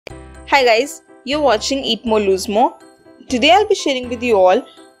Hi guys, you're watching Eat More Lose More. Today I'll be sharing with you all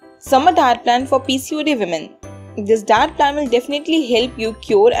summer diet plan for PCOD women. This diet plan will definitely help you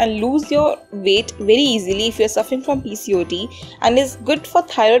cure and lose your weight very easily if you're suffering from PCOD, and is good for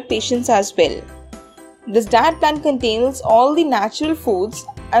thyroid patients as well. This diet plan contains all the natural foods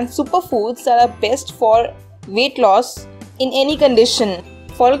and superfoods that are best for weight loss in any condition.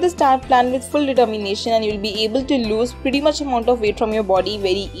 Follow this diet plan with full determination and you'll be able to lose pretty much amount of weight from your body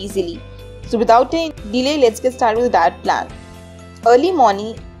very easily. So without any delay, let's get started with the diet plan. Early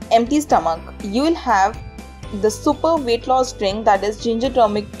morning, empty stomach, you will have the super weight loss drink, that is ginger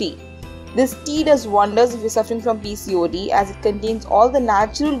turmeric tea. This tea does wonders if you're suffering from PCOD, as it contains all the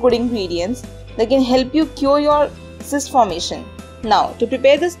natural good ingredients that can help you cure your cyst formation. Now, to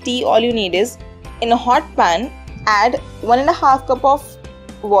prepare this tea, all you need is, in a hot pan, add 1.5 cup of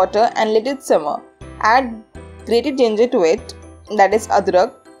water and let it simmer. Add grated ginger to it, that is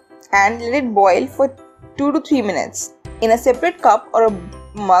adrak, and let it boil for 2 to 3 minutes. In a separate cup or a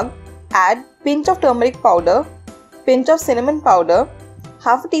mug, add pinch of turmeric powder, pinch of cinnamon powder,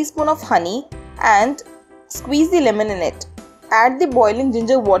 half a teaspoon of honey, and squeeze the lemon in it. Add the boiling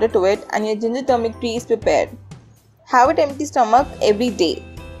ginger water to it and your ginger turmeric tea is prepared. Have it empty stomach every day.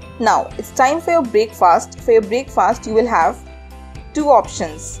 Now it's time for your breakfast. For your breakfast, you will have two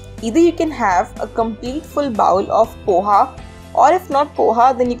options. Either you can have a complete full bowl of poha, or if not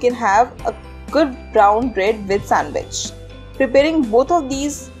poha, then you can have a good brown bread with sandwich. Preparing both of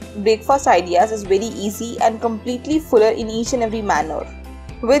these breakfast ideas is very easy and completely fuller in each and every manner,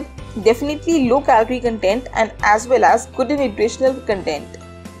 with definitely low calorie content and as well as good nutritional content.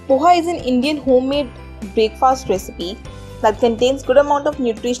 Poha is an Indian homemade breakfast recipe that contains good amount of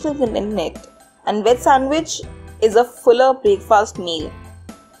nutritional content in it, and veg sandwich is a fuller breakfast meal.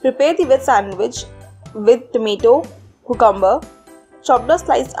 Prepare the veg sandwich with tomato, cucumber, chopped or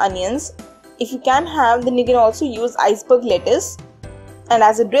sliced onions. If you can have, then you can also use iceberg lettuce, and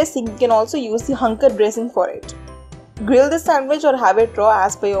as a dressing you can also use the hunker dressing for it. Grill the sandwich or have it raw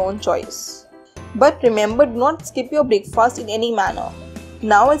as per your own choice. But remember, do not skip your breakfast in any manner.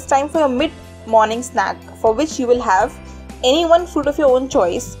 Now it's time for your mid-morning snack, for which you will have any one fruit of your own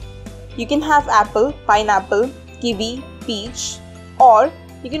choice. You can have apple, pineapple, kiwi, peach, or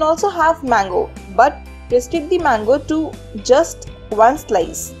you can also have mango, but restrict the mango to just one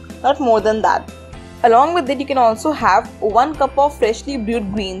slice, not more than that. Along with it, you can also have 1 cup of freshly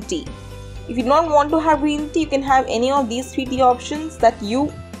brewed green tea. If you don't want to have green tea, you can have any of these 3 tea options that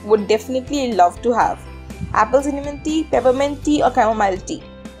you would definitely love to have: apple cinnamon tea, peppermint tea, or chamomile tea.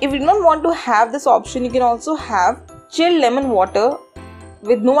 If you don't want to have this option, you can also have chilled lemon water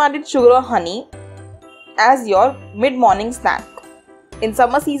with no added sugar or honey as your mid-morning snack. In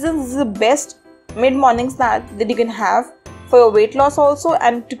summer season, this is the best mid-morning snack that you can have for your weight loss also,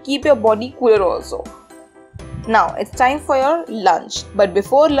 and to keep your body cooler also. Now it's time for your lunch, but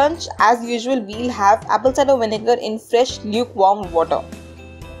before lunch, as usual, we'll have apple cider vinegar in fresh lukewarm water.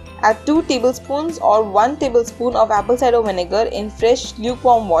 Add 2 tablespoons or 1 tablespoon of apple cider vinegar in fresh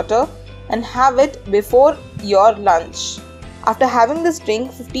lukewarm water and have it before your lunch. After having this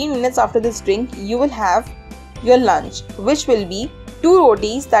drink, 15 minutes after this drink, you will have your lunch, which will be 2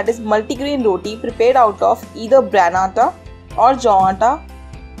 rotis, that is multigrain roti, prepared out of either bran atta or jaw atta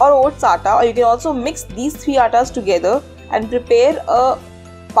or oats atta, or you can also mix these 3 attas together and prepare a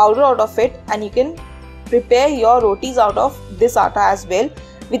powder out of it, and you can prepare your rotis out of this atta as well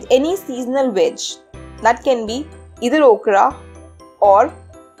with any seasonal veg. That can be either okra or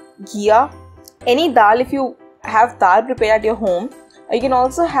ghia, any dal if you have dal prepared at your home, or you can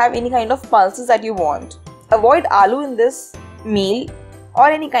also have any kind of pulses that you want. Avoid aloo in this meal or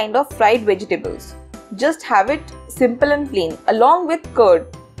any kind of fried vegetables. Just have it simple and plain along with curd.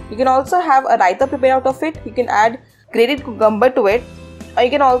 You can also have a raita prepared out of it. You can add grated cucumber to it, or you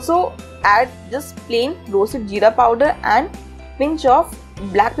can also add just plain roasted jeera powder and pinch of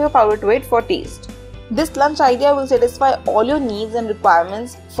black pepper powder to it for taste. This lunch idea will satisfy all your needs and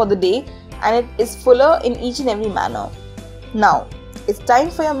requirements for the day, and it is fuller in each and every manner. Now it's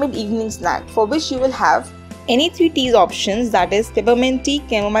time for your mid-evening snack, for which you will have any 3 tea options, that is peppermint tea,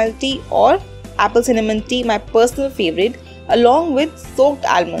 chamomile tea, or apple cinnamon tea, my personal favorite, along with soaked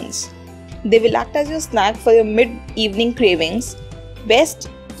almonds. They will act as your snack for your mid-evening cravings, best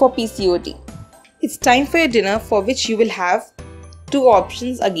for PCOD. It's time for your dinner, for which you will have 2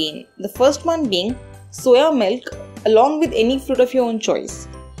 options again. The first one being soya milk along with any fruit of your own choice.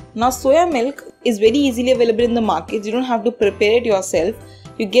 Now soya milk is very easily available in the market. You don't have to prepare it yourself.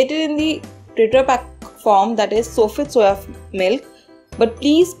 You get it in the Tetra Pak form, that is Sofit soya milk, but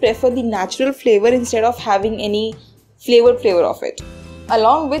please prefer the natural flavor instead of having any flavored flavor of it.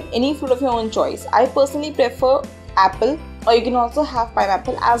 along with any fruit of your own choice. I personally prefer apple, or you can also have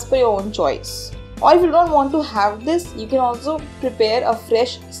pineapple as per your own choice. Or if you don't want to have this, you can also prepare a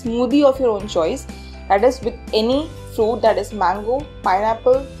fresh smoothie of your own choice, that is with any fruit, that is mango,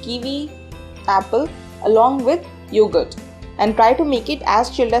 pineapple, kiwi, apple, along with yogurt, and try to make it as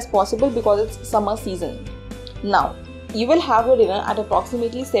chilled as possible because it's summer season. Now, you will have your dinner at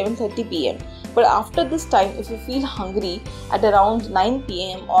approximately 7:30 p.m. But after this time, if you feel hungry at around 9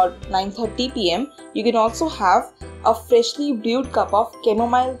 p.m. or 9:30 p.m., you can also have a freshly brewed cup of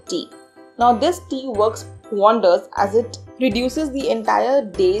chamomile tea. Now this tea works wonders as it reduces the entire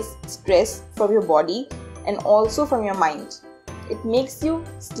day's stress from your body and also from your mind. It makes you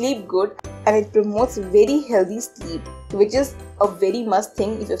sleep good and it promotes very healthy sleep, which is a very must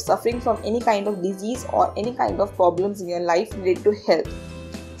thing if you're suffering from any kind of disease or any kind of problems in your life related to health.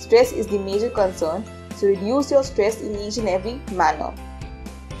 Stress is the major concern, so reduce your stress in each and every manner.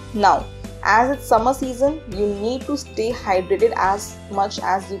 Now, as it's summer season, you need to stay hydrated as much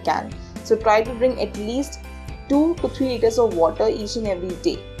as you can. So try to drink at least 2 to 3 liters of water each and every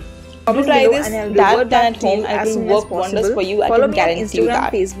day. To try this diet plan at home, it will work wonders for you. I can guarantee you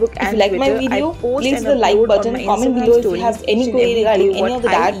that. Facebook, if you like my video, please hit the like button, comment below if you have any query regarding any of the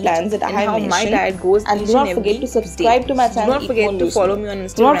diet plans that I have mentioned, and do not forget to subscribe to my channel. Do not forget to follow me on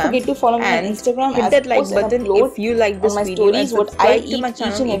Instagram. Do not forget to follow me on Instagram. Hit that like button if you like this video and subscribe to my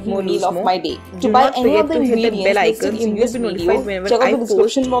channel. Each and every meal of my day. Do not forget to hit the bell icon so you'll be notified whenever I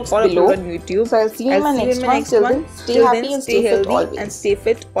post or upload on YouTube. So I'll see you in my next one. Till then, stay happy and stay healthy and stay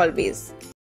fit always.